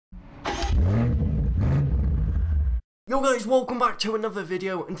Yo guys, welcome back to another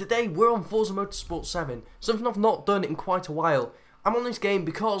video, and today we're on Forza Motorsport 7, something I've not done in quite a while. I'm on this game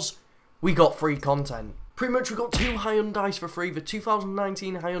because we got free content. Pretty much we got two Hyundais for free, the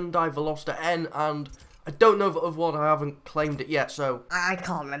 2019 Hyundai Veloster N, and I don't know the other one, I haven't claimed it yet, so... I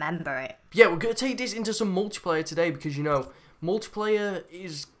can't remember it. Yeah, we're going to take this into some multiplayer today because, you know, multiplayer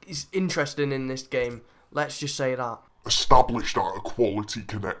is interesting in this game, let's just say that. Established at a quality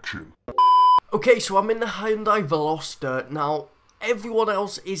connection. Okay, so I'm in the Hyundai Veloster. Now, everyone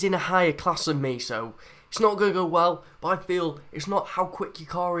else is in a higher class than me, so it's not going to go well, but I feel it's not how quick your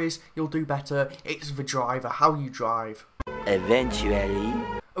car is, you'll do better, it's the driver, how you drive. Eventually.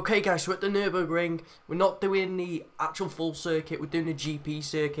 Okay guys, so at the Nürburgring, we're not doing the actual full circuit, we're doing the GP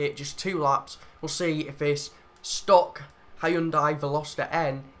circuit, just 2 laps. We'll see if this stock Hyundai Veloster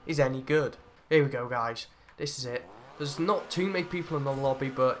N is any good. Here we go guys, this is it. There's not too many people in the lobby,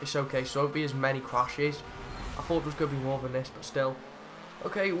 but it's okay, so there won't be as many crashes. I thought there was going to be more than this, but still.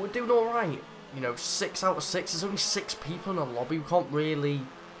 Okay, we're doing alright. You know, 6 out of 6. There's only 6 people in the lobby. We can't really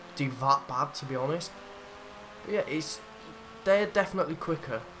do that bad, to be honest. But yeah, they're definitely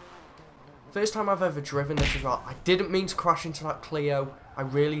quicker. First time I've ever driven this as well. I didn't mean to crash into that Clio. I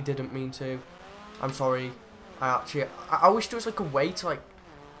really didn't mean to. I'm sorry. I wish there was like a way to like,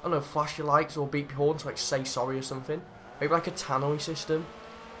 I don't know, flash your lights or beep your horn to like say sorry or something. Maybe like a tannoy system.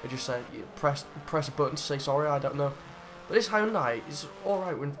 Or just say, press a button to say sorry, I don't know. But this Hyundai is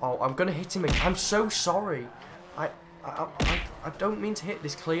alright when, oh, I'm going to hit him again. I'm so sorry. I don't mean to hit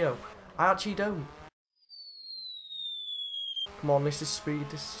this Clio. I actually don't. Come on, this is speed,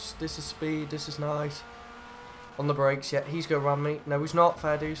 this is speed, this is nice. On the brakes, yeah, he's going to ram me. No, he's not.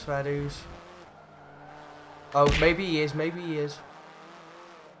 Fair dues, fair dues. Oh, maybe he is, maybe he is.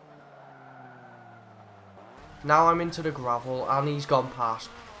 Now I'm into the gravel and he's gone past.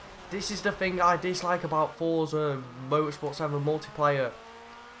 This is the thing I dislike about Forza Motorsport 7 multiplayer.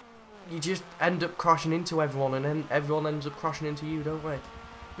 You just end up crashing into everyone and then everyone ends up crashing into you, don't they?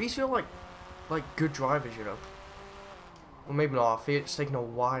 These feel like good drivers, you know. Well, maybe not. I feel it's taking a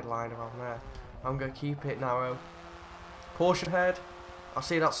wide line around there. I'm going to keep it narrow. Caution ahead. I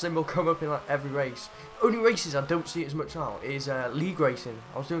see that symbol come up in like every race. Only races I don't see it as much now is league racing.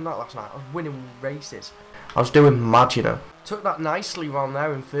 I was doing that last night. I was winning races. I was doing mad, you know. Took that nicely round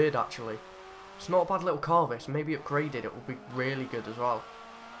there in third, actually. It's not a bad little car, this. Maybe upgraded, it will be really good as well.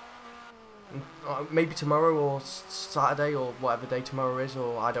 And, maybe tomorrow or Saturday or whatever day tomorrow is,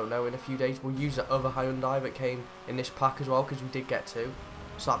 or I don't know, in a few days, we'll use the other Hyundai that came in this pack as well, because we did get 2.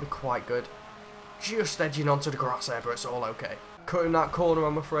 So that'd be quite good. Just edging onto the grass there, but it's all okay. Cutting that corner,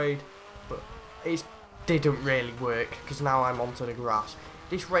 I'm afraid. But it didn't really work, because now I'm onto the grass.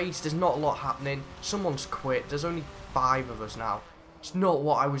 This race, there's not a lot happening. Someone's quit. There's only 5 of us now. It's not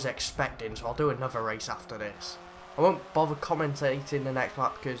what I was expecting, so I'll do another race after this. I won't bother commentating the next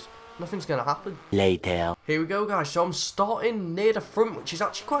lap because nothing's going to happen. Later. Here we go, guys. So I'm starting near the front, which is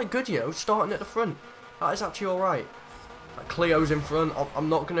actually quite good, you know, starting at the front. That is actually alright. Like, Clio's in front. I'm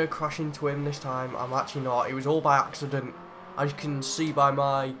not going to crash into him this time. I'm actually not. It was all by accident. As you can see by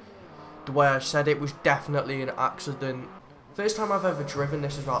the way I said it was definitely an accident. First time I've ever driven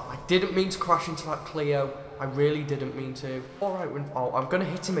this as well. I didn't mean to crash into that Clio. I really didn't mean to. Alright, oh, I'm going to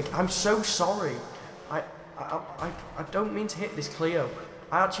hit him again. I'm so sorry. I don't mean to hit this Clio.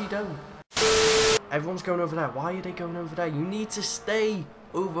 I actually don't. Everyone's going over there. Why are they going over there? You need to stay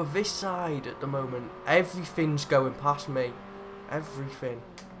over this side at the moment. Everything's going past me. Everything.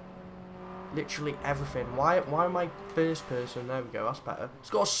 Literally everything. Why am I first person? There we go, that's better. It's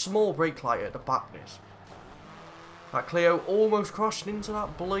got a small brake light at the back, this. That Clio almost crashed into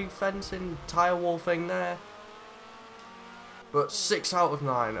that blue fencing tyre wall thing there. But 6 out of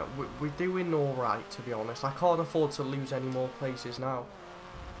 9. We're doing alright, to be honest. I can't afford to lose any more places now.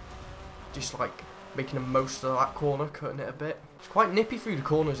 Just like making the most of that corner, cutting it a bit. It's quite nippy through the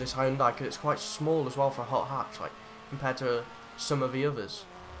corners, this Hyundai, because it's quite small as well for a hot hatch, like compared to some of the others.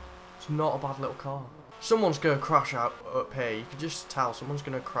 It's not a bad little car. Someone's going to crash out up here. You can just tell someone's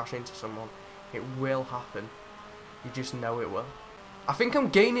going to crash into someone. It will happen. You just know it will. I think I'm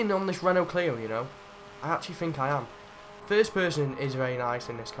gaining on this Renault Clio, you know. I actually think I am. First person is very nice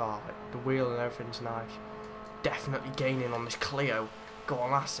in this car. Like, the wheel and everything's nice. Definitely gaining on this Clio. Go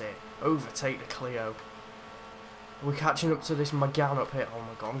on, that's it. Overtake the Clio. We're catching up to this Megane up here. Oh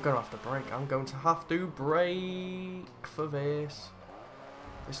my god, I'm going to have to brake. I'm going to have to brake for this.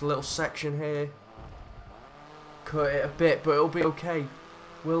 This little section here. Cut it a bit, but it'll be okay.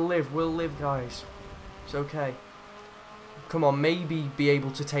 We'll live, guys. It's okay. Come on, maybe be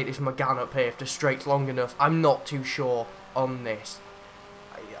able to take this Megane up here if the straight's long enough. I'm not too sure on this.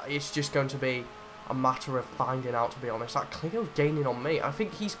 It's just going to be a matter of finding out, to be honest. That Clio's gaining on me. I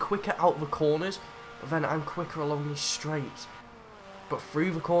think he's quicker out the corners, but then I'm quicker along these straights. But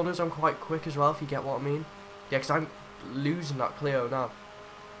through the corners, I'm quite quick as well, if you get what I mean. Yeah, because I'm losing that Clio now.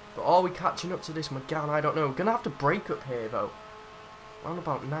 But are we catching up to this McGann? I don't know. We're going to have to brake up here, though. Round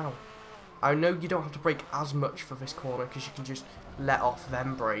about now. I know you don't have to brake as much for this corner, because you can just let off,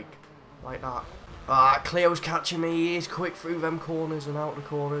 then brake. Like that. Ah, Clio's catching me. He is quick through them corners and out the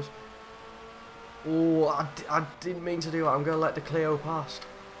corners. Oh, I didn't mean to do that. I'm going to let the Clio past.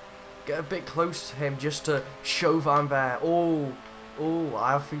 Get a bit close to him just to show that I'm there. Oh,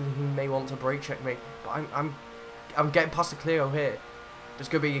 I have a feeling he may want to brake check me. But I'm getting past the Clio here. There's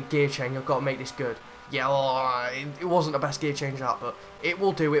going to be a gear change. I've got to make this good. Yeah, it wasn't the best gear change that, but it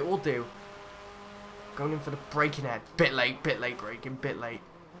will do, it will do. Going in for the braking head. Bit late braking, bit late.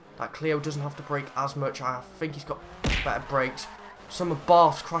 That Clio doesn't have to brake as much. I think he's got better brakes. Some of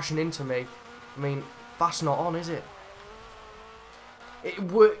Barth's crashing into me. I mean, that's not on, is it? It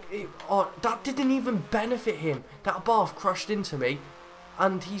worked. That didn't even benefit him. That Barth crashed into me,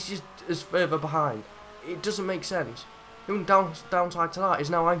 and he's just as further behind. It doesn't make sense. The only downside to that is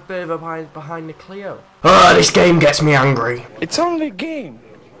now I'm further behind the Clio. Ah, this game gets me angry. It's only a game.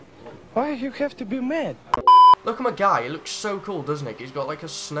 Why you have to be mad? Look at my guy. He looks so cool, doesn't he? He's got like a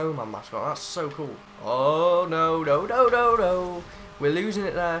snowman mask on. That's so cool. Oh no, no, no, no, no. We're losing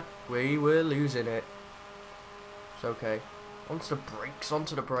it there. We were losing it. It's okay. Onto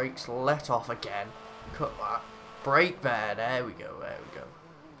the brakes, let off again. Cut that. Brake there, there we go, there we go.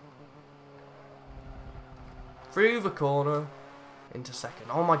 Through the corner, into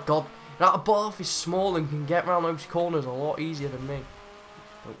second. Oh my god, that Barth is small and can get around those corners a lot easier than me.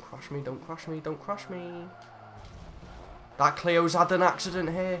 Don't crash me, don't crash me, don't crash me. That Clio's had an accident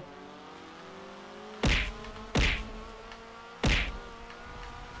here.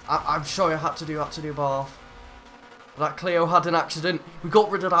 I'm sorry I had to do Barth. That Clio had an accident. We got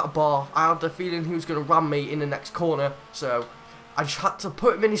rid of that Barth. I had the feeling he was going to ram me in the next corner. So, I just had to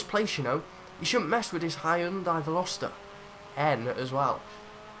put him in his place, you know. You shouldn't mess with his Hyundai Veloster N as well.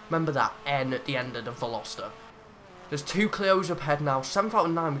 Remember that N at the end of the Veloster. There's 2 Clios up ahead now. 7th out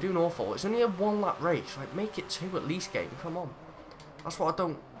of 9. We're doing awful. It's only a 1-lap race. Like, make it 2 at least, game. Come on. That's what I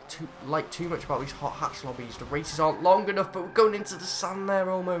don't like too much about these hot hatch lobbies. The races aren't long enough, but we're going into the sand there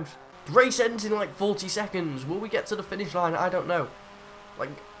almost. The race ends in like 40 seconds. Will we get to the finish line? I don't know. Like,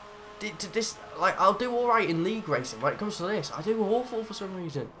 I'll do alright in league racing. When it comes to this, I do awful for some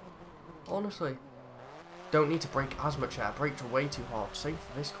reason. Honestly. Don't need to brake as much there. Braked way too hard. Same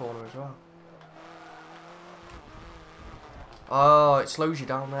for this corner as well. Oh, it slows you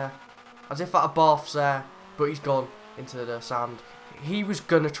down there. As if that Barth's there, but he's gone into the sand. He was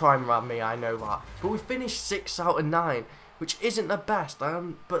going to try and ram me, I know that. But we finished 6 out of 9, which isn't the best.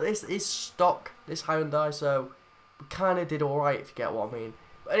 But this is stock, this Hyundai, so we kind of did alright, if you get what I mean.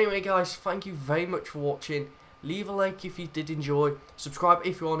 But anyway, guys, thank you very much for watching. Leave a like if you did enjoy. Subscribe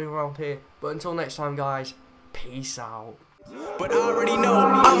if you're new around here. But until next time, guys, peace out. But I already know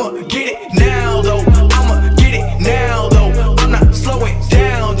I'ma get it now, though. I'ma get it now, though.